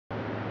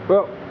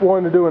Well,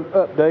 wanted to do an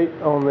update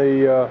on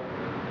the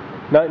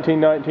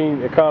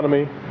 1919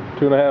 Economy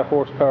 2.5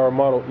 horsepower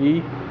Model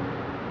E.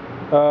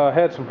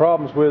 Had some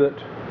problems with it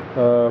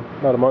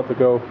about a month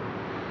ago.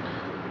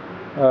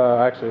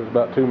 Actually, it was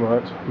about 2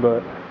 months,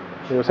 but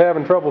it was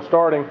having trouble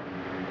starting,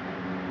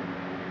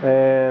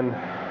 and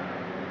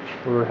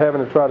we were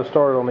having to try to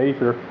start it on the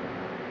ether.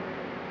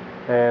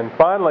 And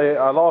finally,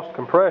 I lost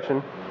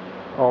compression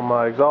on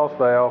my exhaust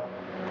valve.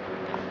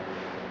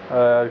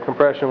 The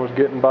compression was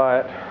getting by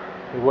it.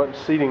 It wasn't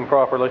seating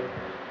properly.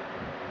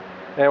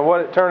 And what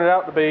it turned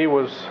out to be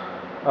was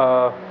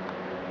a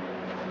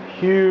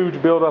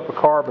huge buildup of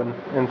carbon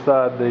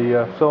inside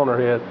the cylinder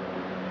head.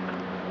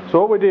 So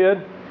what we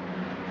did,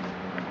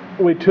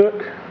 we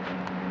took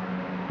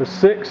the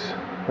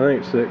I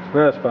think it's 6,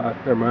 no, that's 5,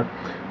 never mind,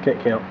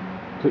 can't count.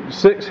 Took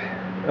 6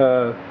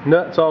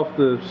 nuts off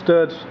the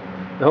studs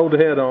to hold the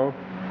head on,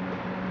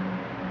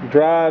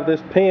 drive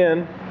this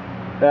pin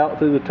out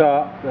through the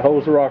top that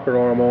holds the rocker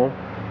arm on,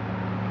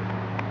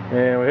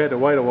 and we had to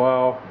wait a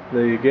while.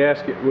 The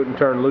gasket wouldn't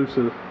turn loose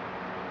of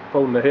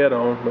holding the head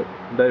on, but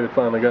David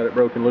finally got it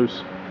broken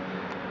loose.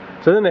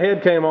 So then the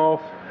head came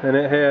off, and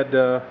it had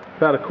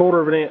about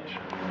 1/4 of an inch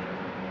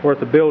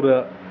worth of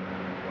buildup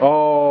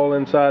all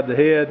inside the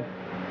head,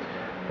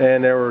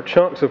 and there were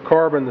chunks of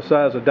carbon the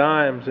size of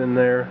dimes in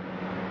there,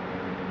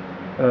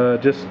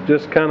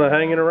 just kind of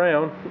hanging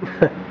around.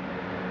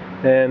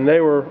 And they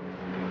were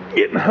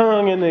getting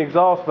hung in the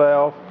exhaust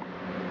valve.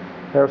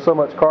 There was so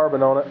much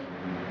carbon on it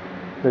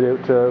that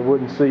it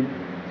wouldn't seat.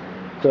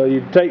 So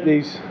you take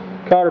these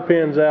cotter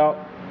pins out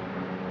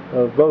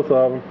of both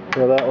of them.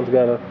 Well, that one's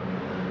got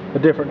a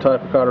different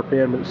type of cotter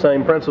pin, but the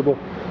same principle.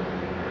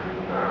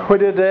 We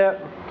did that,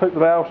 took the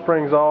valve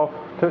springs off,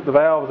 took the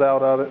valves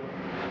out of it,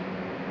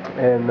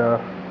 and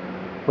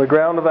we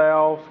ground the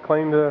valves,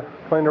 cleaned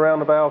around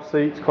the valve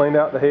seats, cleaned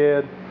out the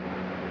head,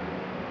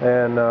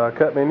 and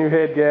cut me a new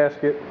head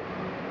gasket,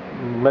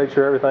 and made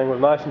sure everything was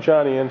nice and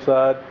shiny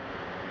inside,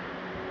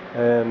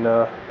 and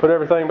put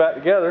everything back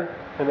together,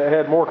 and it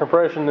had more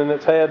compression than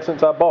it's had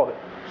since I bought it.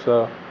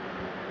 So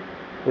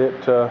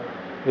it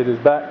is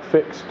back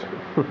fixed.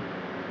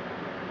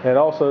 And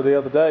also the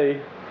other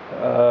day,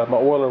 my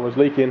oiler was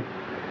leaking,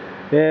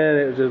 and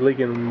it was just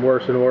leaking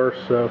worse and worse.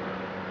 So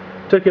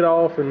took it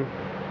off, and you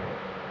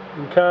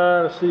can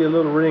kind of see a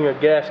little ring of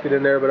gasket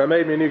in there, but I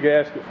made me a new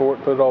gasket for it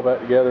and put it all back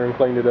together and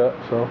cleaned it up.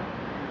 So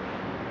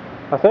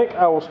I think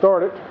I will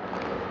start it.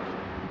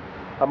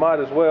 I might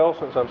as well,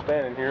 since I'm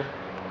standing here.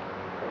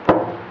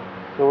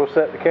 So we'll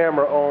set the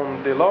camera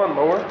on the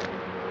lawnmower,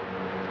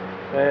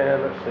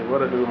 and let's see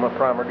what I do with my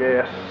primer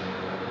gas.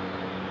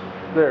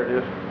 There it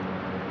is.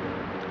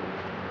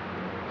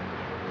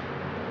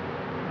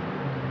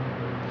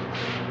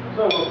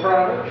 So we'll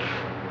prime it.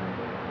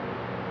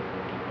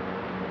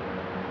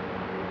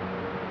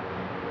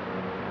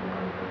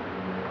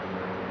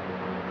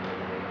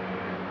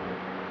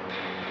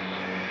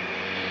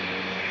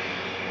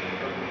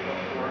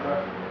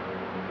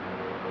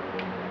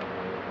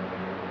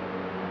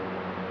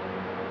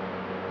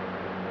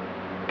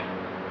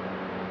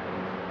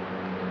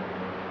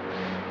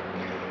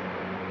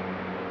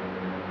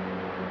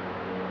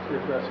 See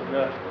if that's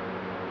enough.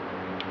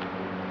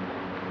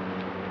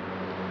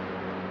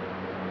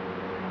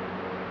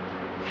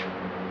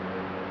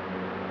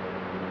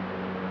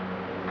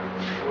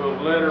 We'll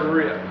let her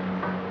rip.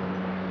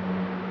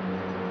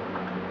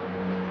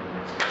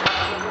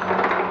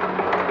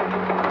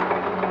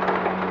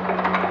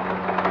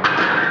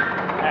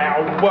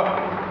 Ow!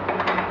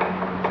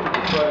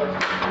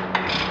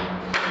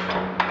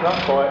 Not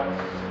quite.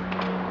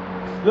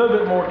 A little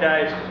bit more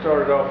gas to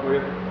start it off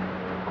with.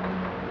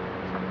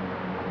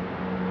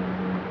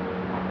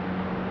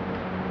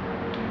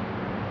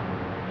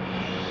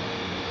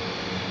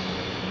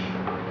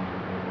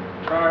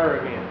 Try her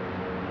again.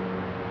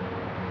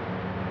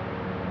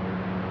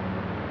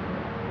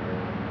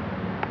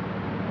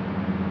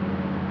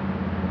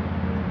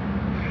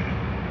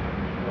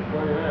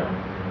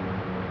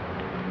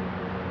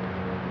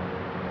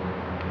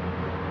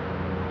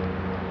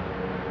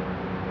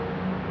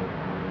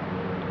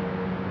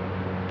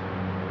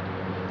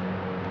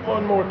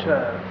 One more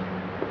time.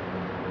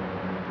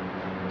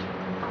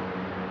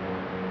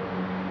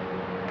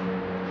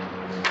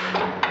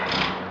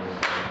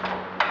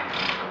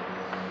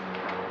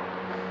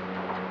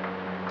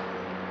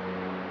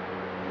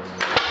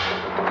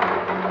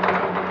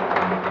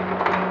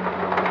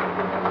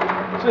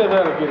 See if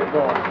that'll get it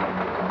going.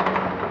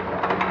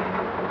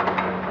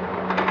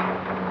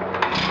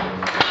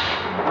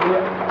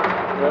 Yeah,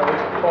 well, at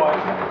least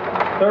twice.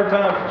 Third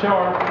time's the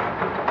charm.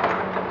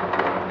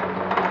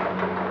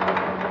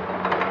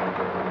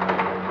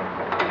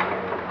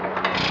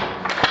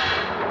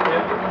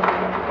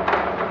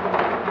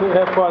 Didn't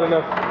have quite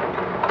enough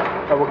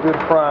of a good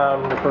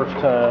prime the first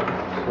time,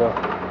 so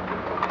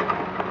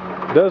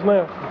it does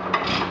now.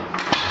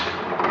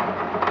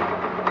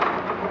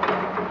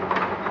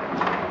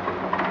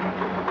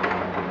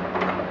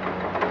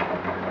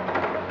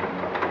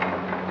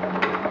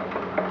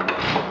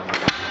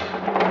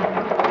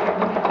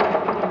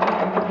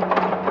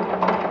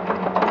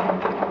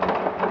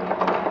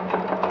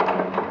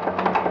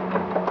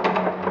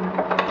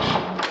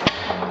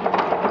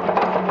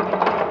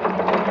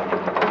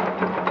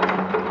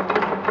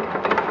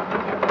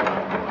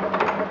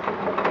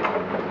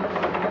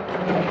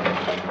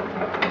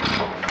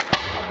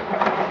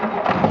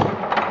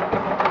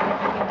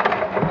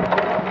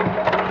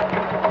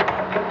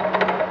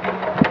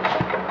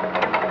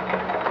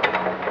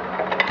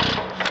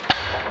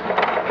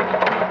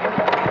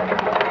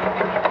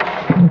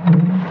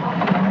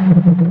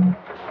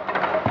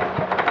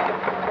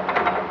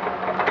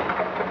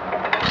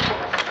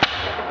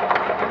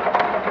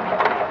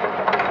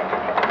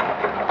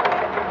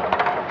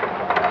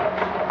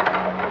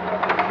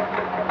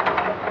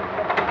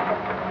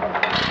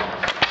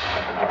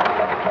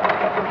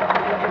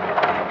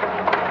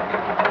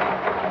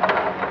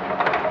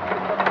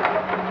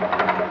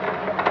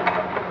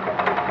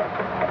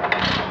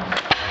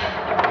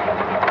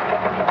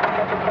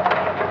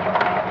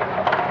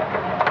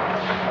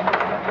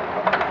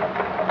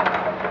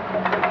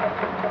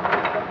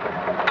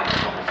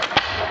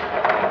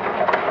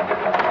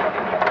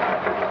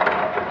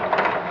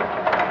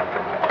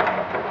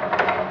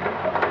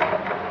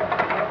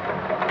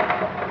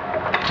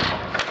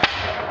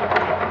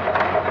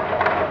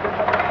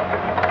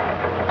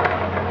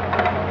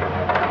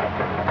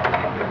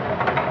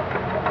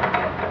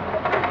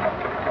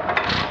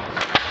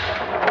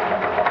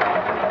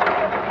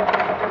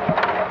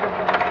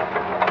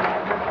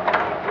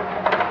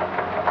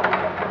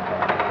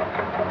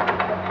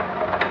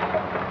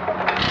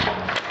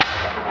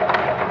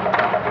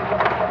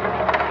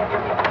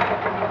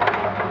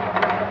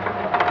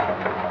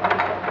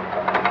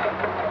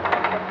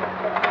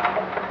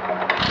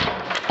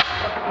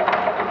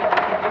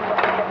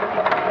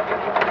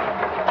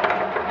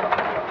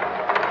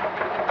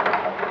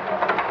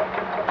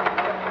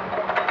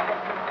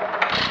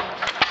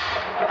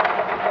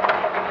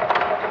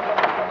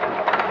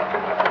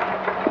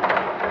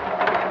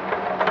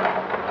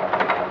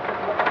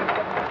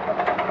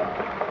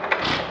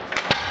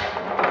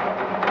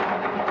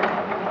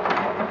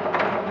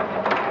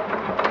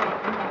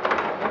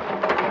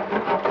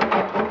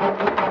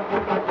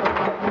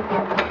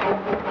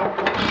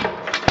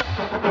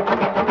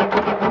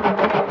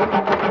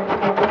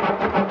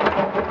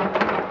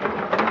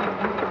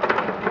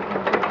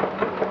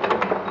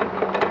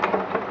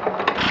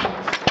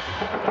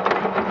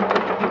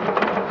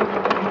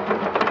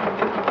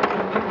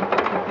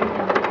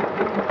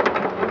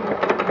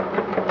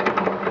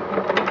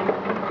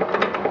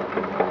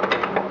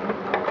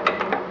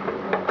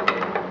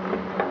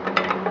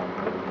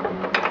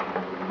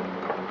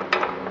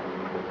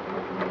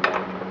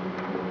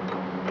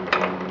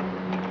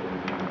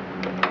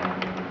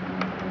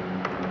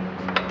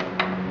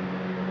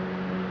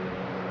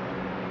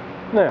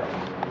 Now,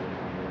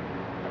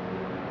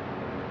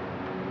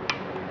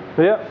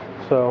 yep,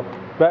 so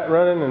that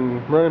running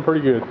and running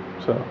pretty good.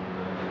 So,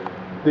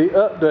 the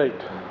update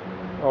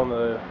on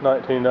the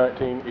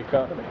 1919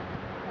 economy.